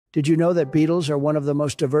Did you know that beetles are one of the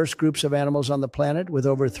most diverse groups of animals on the planet, with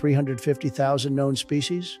over 350,000 known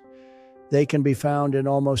species? They can be found in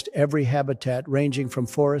almost every habitat, ranging from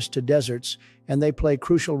forests to deserts, and they play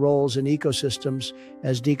crucial roles in ecosystems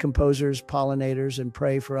as decomposers, pollinators, and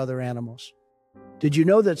prey for other animals. Did you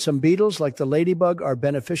know that some beetles, like the ladybug, are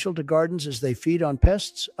beneficial to gardens as they feed on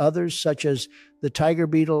pests? Others, such as the tiger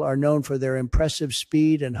beetle, are known for their impressive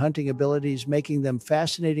speed and hunting abilities, making them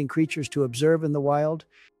fascinating creatures to observe in the wild.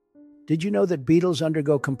 Did you know that beetles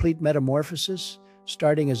undergo complete metamorphosis,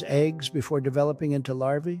 starting as eggs before developing into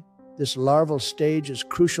larvae? This larval stage is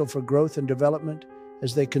crucial for growth and development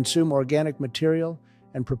as they consume organic material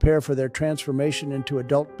and prepare for their transformation into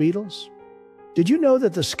adult beetles. Did you know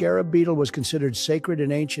that the scarab beetle was considered sacred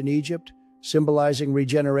in ancient Egypt, symbolizing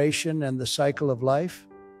regeneration and the cycle of life?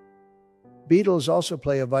 Beetles also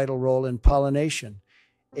play a vital role in pollination,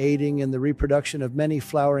 aiding in the reproduction of many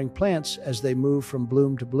flowering plants as they move from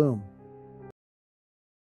bloom to bloom.